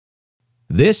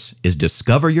This is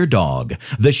Discover Your Dog,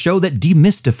 the show that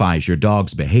demystifies your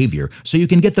dog's behavior so you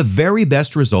can get the very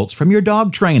best results from your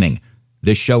dog training.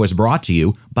 This show is brought to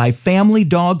you by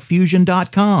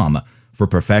FamilyDogFusion.com. For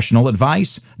professional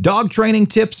advice, dog training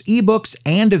tips, ebooks,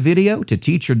 and a video to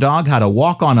teach your dog how to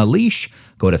walk on a leash,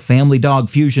 go to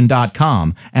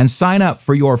FamilyDogFusion.com and sign up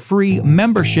for your free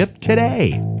membership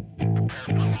today.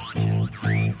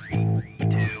 3, 2,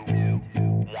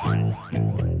 1.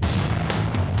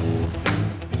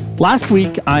 Last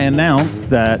week, I announced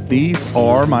that these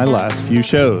are my last few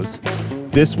shows.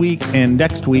 This week and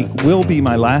next week will be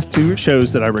my last 2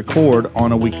 shows that I record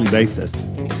on a weekly basis.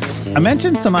 I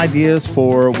mentioned some ideas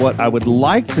for what I would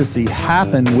like to see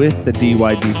happen with the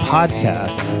DYD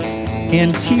podcast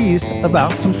and teased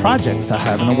about some projects I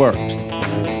have in the works.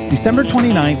 December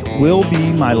 29th will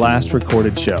be my last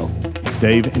recorded show.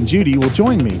 Dave and Judy will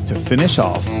join me to finish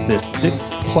off this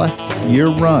 6+ year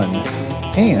run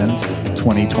and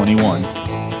 2021.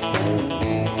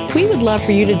 We would love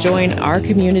for you to join our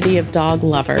community of dog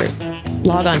lovers.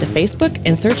 Log on to Facebook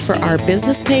and search for our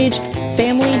business page,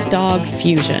 Family Dog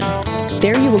Fusion.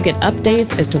 There you will get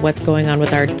updates as to what's going on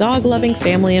with our dog-loving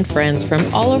family and friends from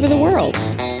all over the world.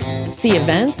 See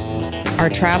events, our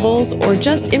travels, or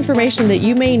just information that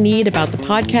you may need about the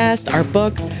podcast, our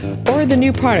book, or the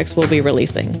new products we'll be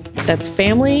releasing. That's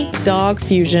Family Dog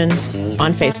Fusion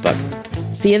on Facebook.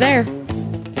 See you there.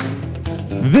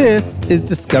 This is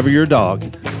Discover Your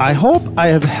Dog. I hope I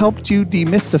have helped you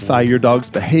demystify your dog's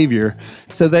behavior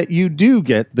so that you do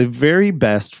get the very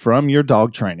best from your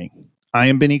dog training. I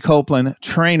am Benny Copeland,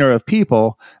 trainer of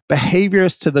people,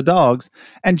 behaviorist to the dogs,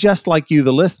 and just like you,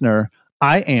 the listener,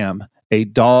 I am a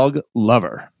dog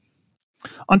lover.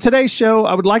 On today's show,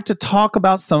 I would like to talk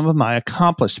about some of my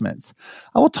accomplishments.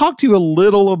 I will talk to you a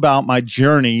little about my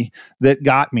journey that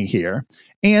got me here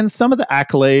and some of the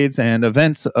accolades and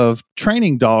events of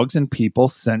training dogs and people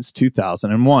since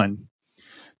 2001.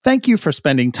 Thank you for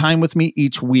spending time with me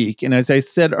each week. And as I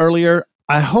said earlier,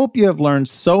 I hope you have learned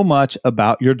so much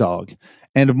about your dog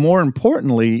and, more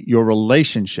importantly, your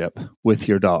relationship with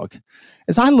your dog.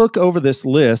 As I look over this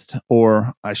list,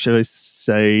 or I should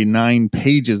say 9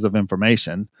 pages of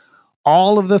information,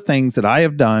 all of the things that I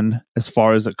have done as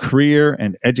far as a career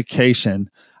and education,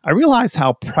 I realize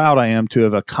how proud I am to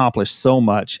have accomplished so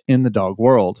much in the dog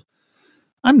world.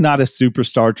 I'm not a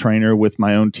superstar trainer with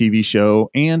my own TV show,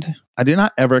 and I do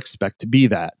not ever expect to be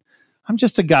that. I'm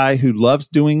just a guy who loves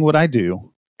doing what I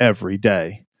do every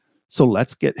day. So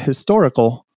let's get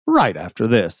historical right after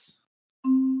this.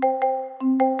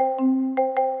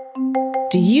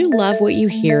 Do you love what you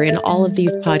hear in all of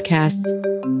these podcasts?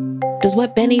 Does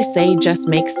what Benny say just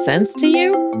make sense to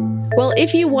you? Well,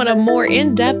 if you want a more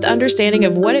in-depth understanding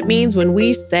of what it means when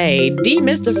we say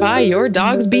demystify your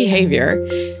dog's behavior,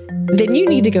 then you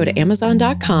need to go to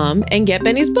Amazon.com and get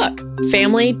Benny's book,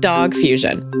 Family Dog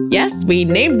Fusion. Yes, we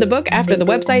named the book after the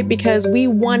website because we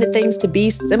wanted things to be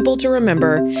simple to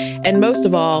remember. And most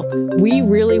of all, we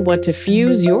really want to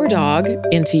fuse your dog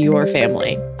into your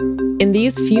family. In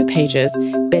these few pages,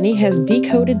 Benny has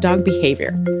decoded dog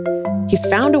behavior. He's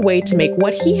found a way to make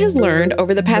what he has learned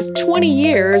over the past 20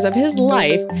 years of his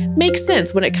life make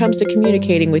sense when it comes to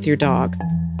communicating with your dog.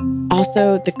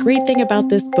 Also, the great thing about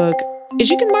this book is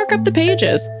you can mark up the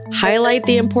pages, highlight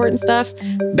the important stuff,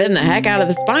 bend the heck out of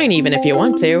the spine even if you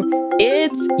want to.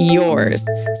 It's yours.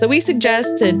 So we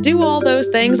suggest to do all those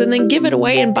things and then give it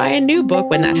away and buy a new book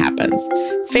when that happens.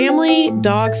 Family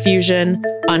Dog Fusion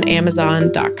on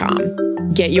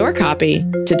Amazon.com. Get your copy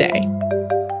today.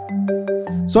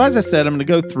 So as I said, I'm going to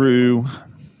go through,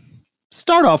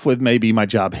 start off with maybe my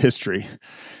job history.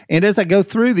 And as I go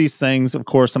through these things, of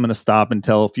course, I'm going to stop and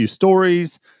tell a few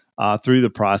stories through the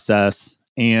process.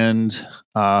 And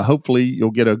hopefully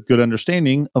you'll get a good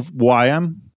understanding of why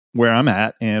I'm where I'm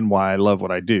at and why I love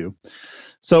what I do.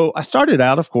 So I started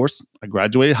out, of course, I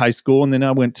graduated high school and then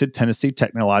I went to Tennessee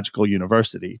Technological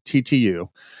University, TTU.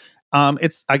 I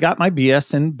got my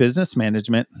BS in business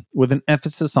management with an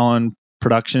emphasis on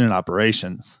production and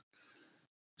operations.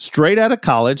 Straight out of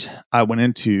college, I went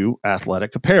into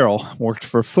athletic apparel, worked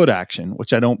for Foot Action,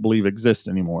 which I don't believe exists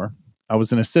anymore. I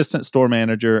was an assistant store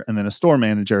manager and then a store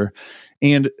manager.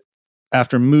 And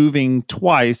after moving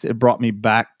twice, it brought me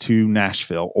back to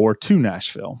Nashville.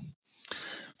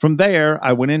 From there,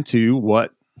 I went into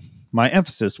what my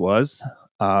emphasis was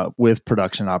with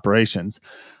production operations.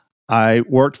 I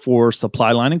worked for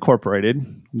Supply Line Incorporated,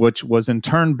 which was in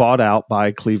turn bought out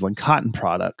by Cleveland Cotton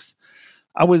Products.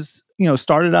 I was,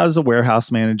 started out as a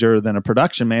warehouse manager, then a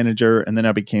production manager, and then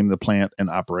I became the plant and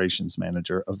operations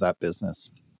manager of that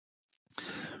business.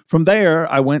 From there,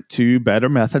 I went to Better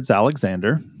Methods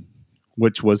Alexander,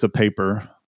 which was a paper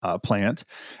plant,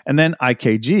 and then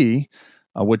IKG,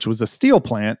 which was a steel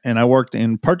plant. And I worked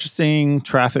in purchasing,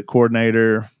 traffic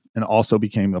coordinator, and also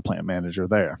became the plant manager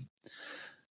there.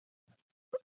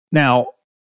 Now,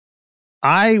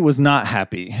 I was not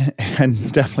happy,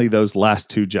 and definitely those last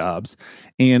two jobs,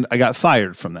 and I got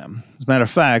fired from them. As a matter of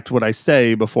fact, what I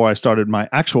say before I started my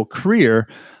actual career,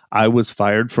 I was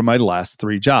fired from my last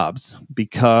three jobs,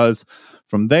 because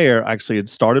from there, I actually had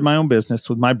started my own business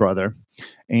with my brother,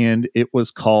 and it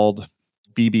was called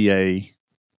BBA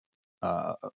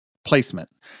Placement.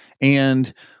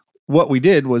 And what we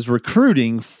did was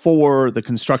recruiting for the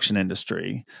construction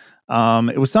industry.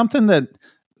 It was something that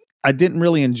I didn't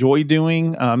really enjoy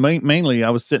doing. Mainly, I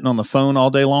was sitting on the phone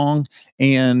all day long,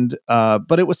 and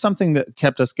but it was something that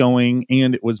kept us going,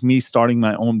 and it was me starting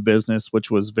my own business, which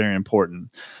was very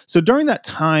important. So during that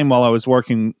time, while I was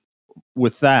working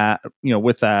with that,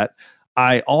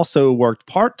 I also worked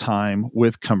part-time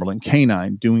with Cumberland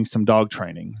Canine, doing some dog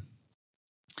training.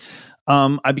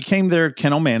 I became their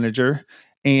kennel manager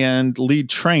and lead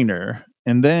trainer,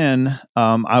 and then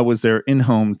I was their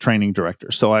in-home training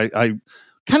director. So I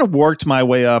kind of worked my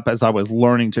way up as I was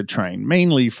learning to train,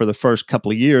 mainly for the first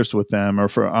couple of years with them,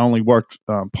 I only worked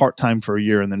part-time for a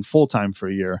year and then full-time for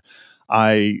a year.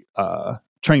 I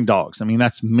trained dogs. I mean,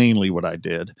 that's mainly what I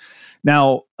did.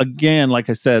 Now, again, like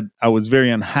I said, I was very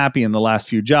unhappy in the last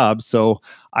few jobs. So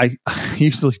I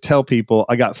usually tell people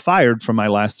I got fired from my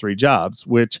last three jobs,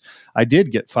 which I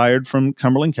did get fired from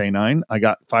Cumberland Canine. I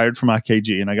got fired from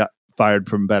IKG, and I got fired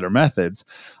from Better Methods.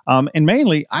 And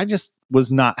mainly, I just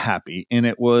was not happy. And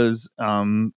it was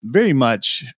very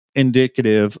much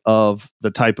indicative of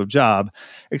the type of job,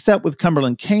 except with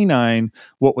Cumberland Canine,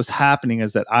 what was happening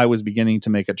is that I was beginning to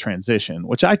make a transition,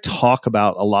 which I talk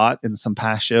about a lot in some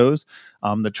past shows,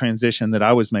 the transition that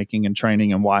I was making in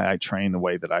training and why I train the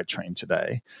way that I train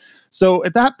today. So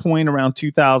at that point, around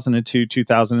 2002,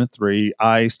 2003,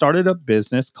 I started a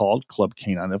business called Club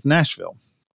Canine of Nashville.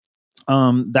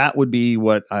 That would be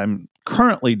what I'm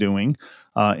currently doing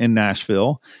in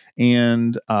Nashville,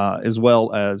 and as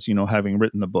well as, having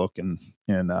written the book and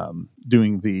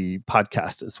doing the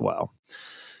podcast as well.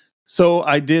 So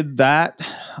I did that.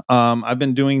 I've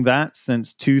been doing that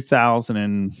since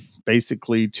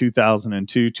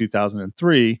 2002,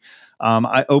 2003.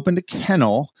 I opened a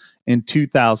kennel in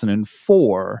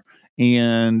 2004.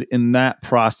 And in that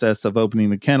process of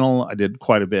opening the kennel, I did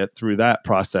quite a bit through that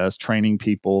process, training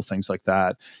people, things like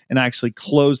that. And I actually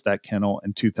closed that kennel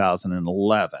in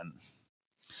 2011.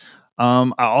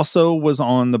 I also was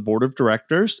on the board of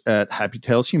directors at Happy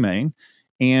Tales Humane.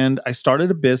 And I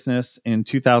started a business in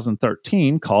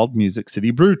 2013 called Music City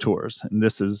Brew Tours. And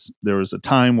there was a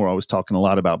time where I was talking a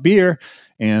lot about beer.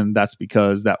 And that's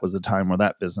because that was the time where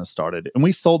that business started. And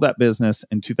we sold that business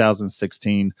in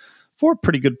 2016 for a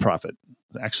pretty good profit.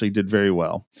 Actually did very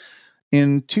well.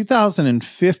 In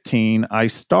 2015, I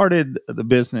started the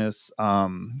business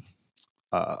CK9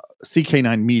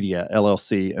 Media,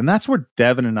 LLC. And that's where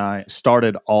Devin and I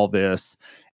started all this.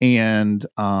 And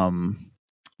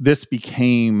this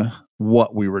became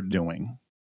what we were doing.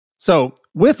 So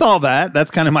with all that,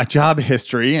 that's kind of my job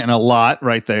history and a lot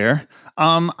right there.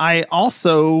 I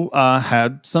also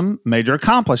had some major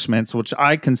accomplishments, which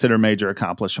I consider major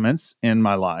accomplishments in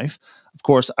my life. Of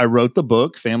course, I wrote the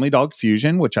book, Family Dog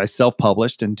Fusion, which I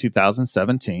self-published in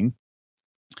 2017.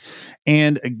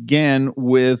 And again,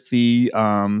 with the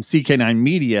CK9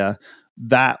 Media,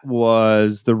 that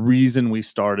was the reason we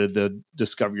started the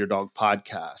Discover Your Dog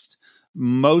podcast.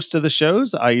 Most of the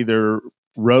shows I either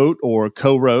wrote or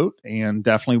co-wrote, and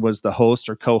definitely was the host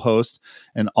or co-host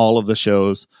in all of the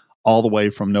shows, all the way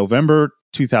from November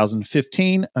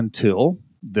 2015 until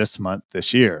this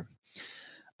year.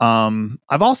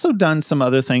 I've also done some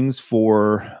other things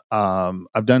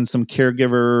I've done some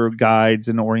caregiver guides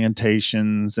and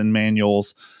orientations and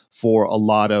manuals for a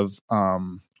lot of,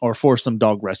 or for some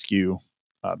dog rescue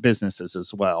businesses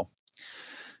as well.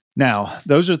 Now,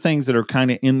 those are things that are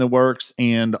kind of in the works,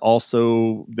 and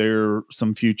also there are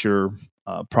some future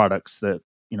products that,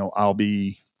 I'll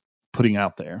be putting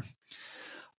out there.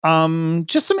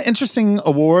 Just some interesting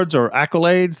awards or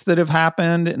accolades that have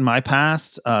happened in my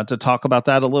past, to talk about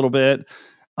that a little bit.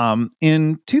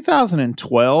 In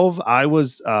 2012,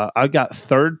 I got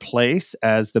third place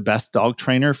as the best dog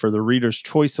trainer for the Reader's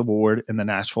Choice Award in the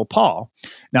Nashville Paw.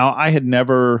 Now, I had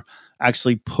never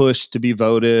actually pushed to be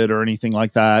voted or anything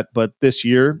like that, but this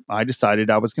year I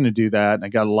decided I was going to do that, and I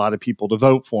got a lot of people to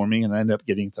vote for me, and I ended up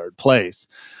getting third place.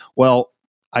 Well,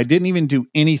 I didn't even do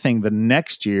anything the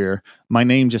next year. My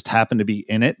name just happened to be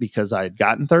in it because I had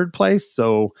gotten third place.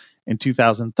 So In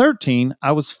 2013,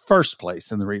 I was first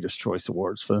place in the Reader's Choice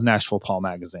Awards for the Nashville Paw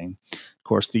magazine. Of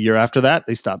course, the year after that,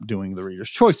 they stopped doing the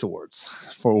Reader's Choice Awards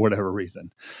for whatever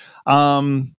reason.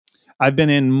 I've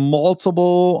been in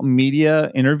multiple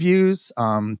media interviews,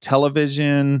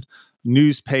 television,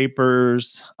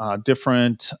 newspapers,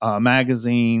 different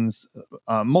magazines,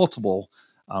 multiple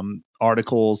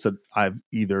articles that I've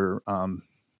either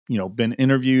been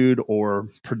interviewed or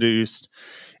produced.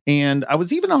 And I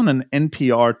was even on an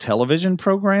NPR television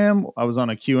program. I was on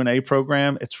a Q&A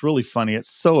program. It's really funny. It's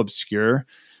so obscure.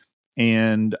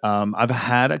 And I've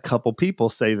had a couple people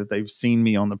say that they've seen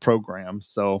me on the program.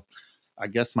 So I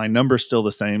guess my number's still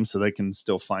the same, so they can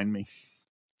still find me.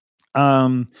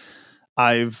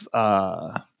 I've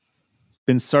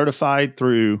been certified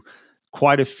through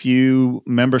quite a few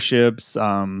memberships,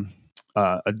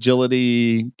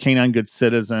 Agility, Canine Good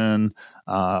Citizen.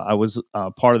 I was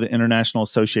part of the International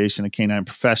Association of Canine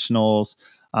Professionals.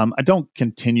 I don't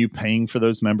continue paying for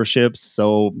those memberships,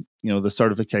 so the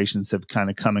certifications have kind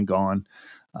of come and gone.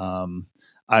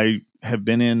 I have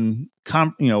been in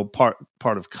part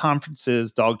of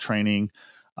conferences, dog training.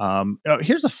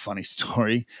 Here's a funny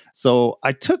story. So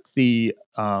I took the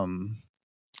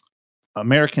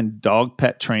American Dog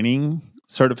Pet Training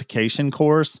certification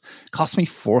course. It cost me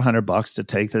 $400 to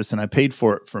take this, and I paid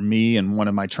for it for me and one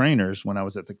of my trainers when I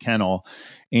was at the kennel,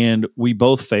 and we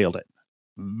both failed it.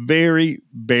 Very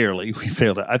barely we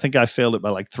failed it. I think I failed it by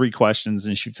like 3 questions,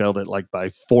 and she failed it like by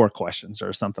 4 questions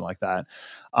or something like that.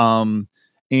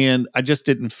 And I just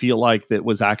didn't feel like that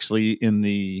was actually in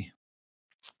the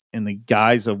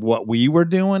guise of what we were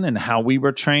doing and how we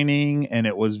were training. And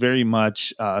it was very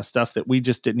much stuff that we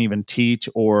just didn't even teach,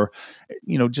 or,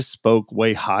 just spoke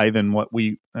way high than what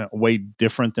way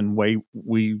different than way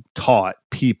we taught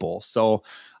people. So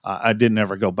I didn't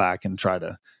ever go back and try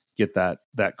to get that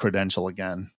credential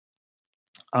again.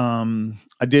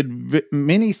 I did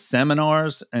many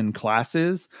seminars and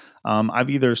classes. I've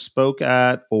either spoke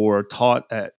at or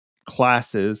taught at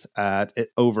classes at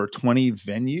over 20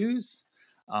 venues.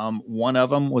 One of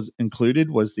them was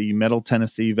the Middle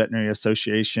Tennessee Veterinary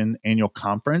Association annual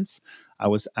conference. I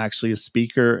was actually a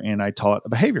speaker, and I taught a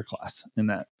behavior class in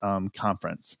that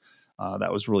conference.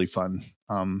 That was really fun.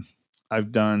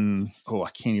 I've done, I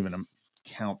can't even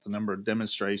count the number of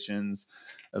demonstrations,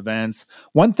 events.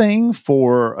 One thing,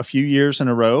 for a few years in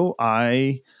a row,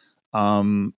 I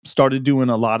started doing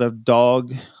a lot of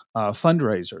dog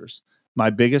fundraisers. My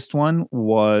biggest one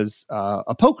was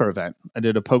a poker event. I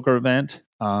did a poker event,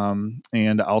 and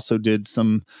I also did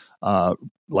some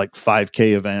like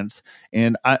 5K events.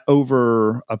 And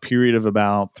over a period of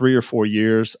about 3 or 4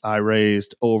 years, I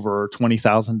raised over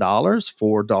 $20,000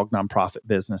 for dog nonprofit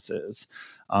businesses,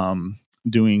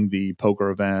 doing the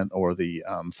poker event or the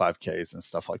 5Ks and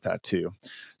stuff like that too.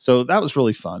 So that was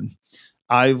really fun.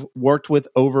 I've worked with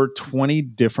over 20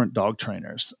 different dog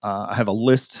trainers. I have a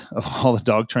list of all the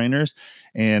dog trainers,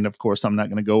 and of course, I'm not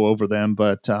going to go over them,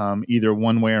 but either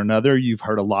one way or another, you've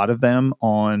heard a lot of them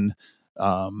on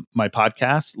my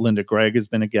podcast. Linda Gregg has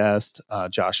been a guest,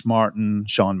 Josh Martin,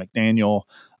 Sean McDaniel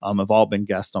have all been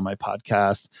guests on my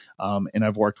podcast, and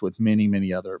I've worked with many,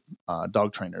 many other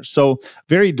dog trainers. So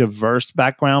very diverse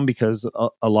background, because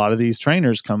a lot of these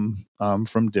trainers come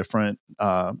from different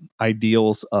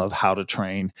ideals of how to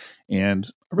train, and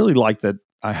I really like that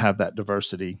I have that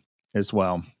diversity as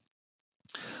well.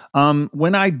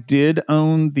 When I did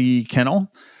own the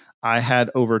kennel, I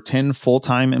had over 10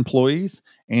 full-time employees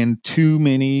and too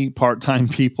many part-time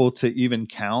people to even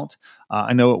count.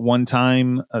 I know at one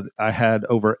time I had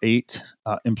over 8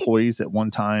 employees at one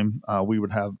time. We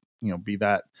would have, be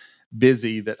that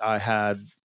busy that I had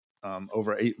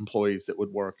over 8 employees that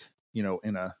would work,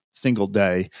 in a single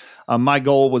day. My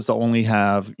goal was to only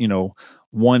have,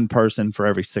 one person for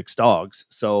every 6 dogs.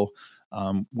 So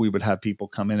we would have people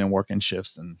come in and work in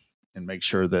shifts and make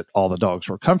sure that all the dogs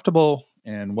were comfortable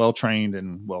and well-trained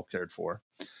and well cared for.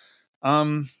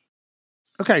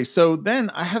 Okay, so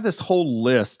then I have this whole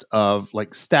list of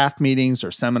like staff meetings or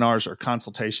seminars or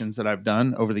consultations that I've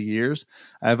done over the years.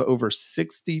 I have over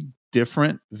 60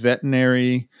 different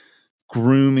veterinary,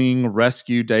 grooming,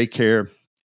 rescue, daycare,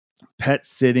 pet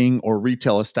sitting, or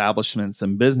retail establishments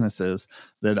and businesses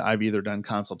that I've either done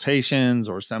consultations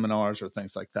or seminars or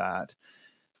things like that.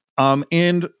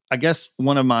 And I guess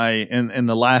one of my, and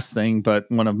the last thing, but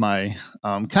one of my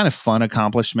kind of fun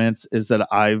accomplishments is that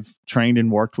I've trained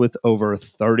and worked with over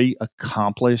 30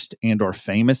 accomplished and or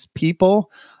famous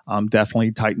people,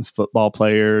 definitely Titans football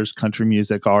players, country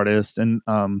music artists, and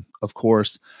of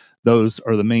course, those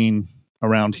are the main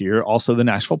around here. Also the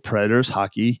Nashville Predators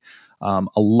hockey a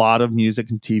lot of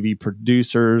music and TV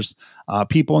producers,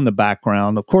 people in the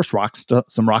background, of course,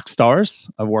 some rock stars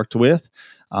I've worked with,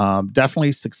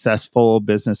 definitely successful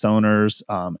business owners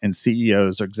and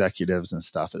CEOs or executives and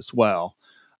stuff as well.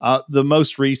 The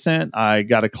most recent, I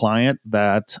got a client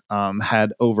that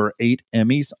had over 8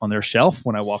 Emmys on their shelf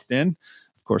when I walked in.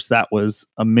 Of course, that was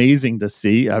amazing to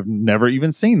see. I've never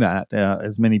even seen that,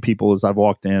 as many people as I've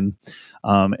walked in.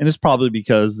 And it's probably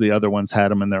because the other ones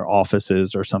had them in their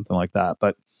offices or something like that.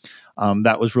 But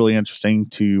that was really interesting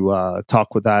to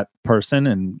talk with that person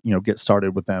and, get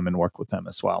started with them and work with them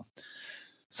as well.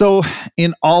 So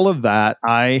in all of that,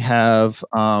 I have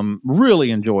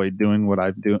really enjoyed doing what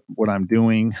I'm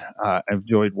doing. I've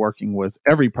enjoyed working with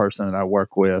every person that I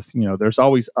work with. There's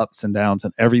always ups and downs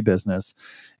in every business,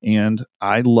 and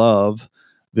I love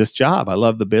this job. I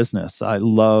love the business. I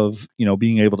love,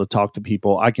 being able to talk to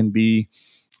people. I can be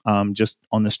just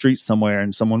on the street somewhere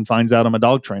and someone finds out I'm a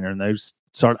dog trainer and they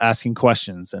start asking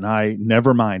questions, and I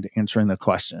never mind answering the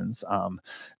questions.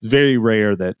 It's very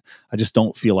rare that I just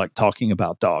don't feel like talking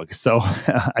about dogs. So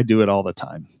I do it all the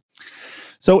time.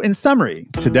 So in summary,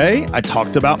 today I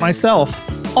talked about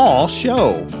myself all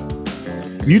show.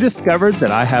 You discovered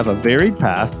that I have a varied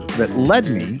past that led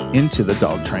me into the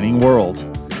dog training world.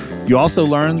 You also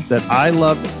learned that I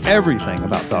love everything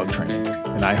about dog training,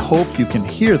 and I hope you can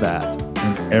hear that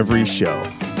in every show.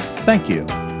 Thank you.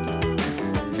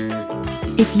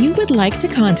 If you would like to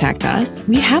contact us,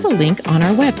 we have a link on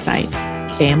our website,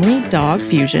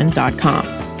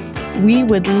 familydogfusion.com. We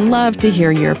would love to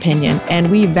hear your opinion, and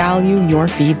we value your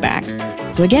feedback.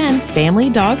 So again,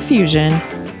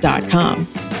 familydogfusion.com.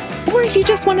 Or if you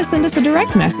just want to send us a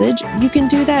direct message, you can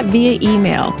do that via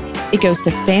email. It goes to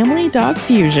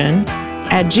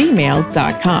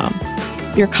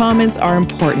familydogfusion@gmail.com. Your comments are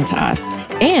important to us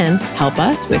and help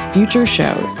us with future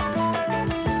shows.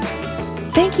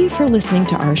 Thank you for listening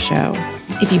to our show.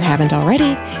 If you haven't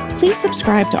already, please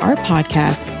subscribe to our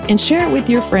podcast and share it with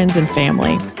your friends and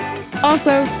family.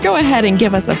 Also, go ahead and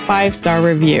give us a 5-star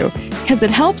review because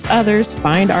it helps others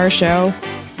find our show.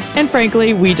 And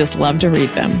frankly, we just love to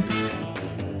read them.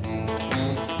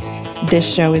 This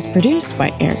show is produced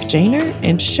by Eric Janer,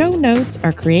 and show notes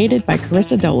are created by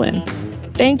Carissa Dolan.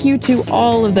 Thank you to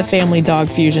all of the Family Dog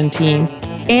Fusion team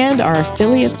and our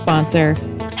affiliate sponsor,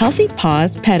 Healthy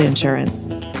Paws Pet Insurance.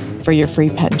 For your free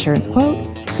pet insurance quote,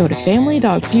 go to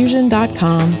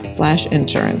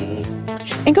familydogfusion.com/insurance.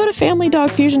 And go to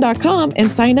familydogfusion.com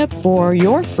and sign up for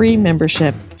your free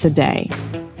membership today.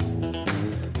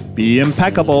 Be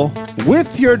impeccable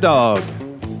with your dog.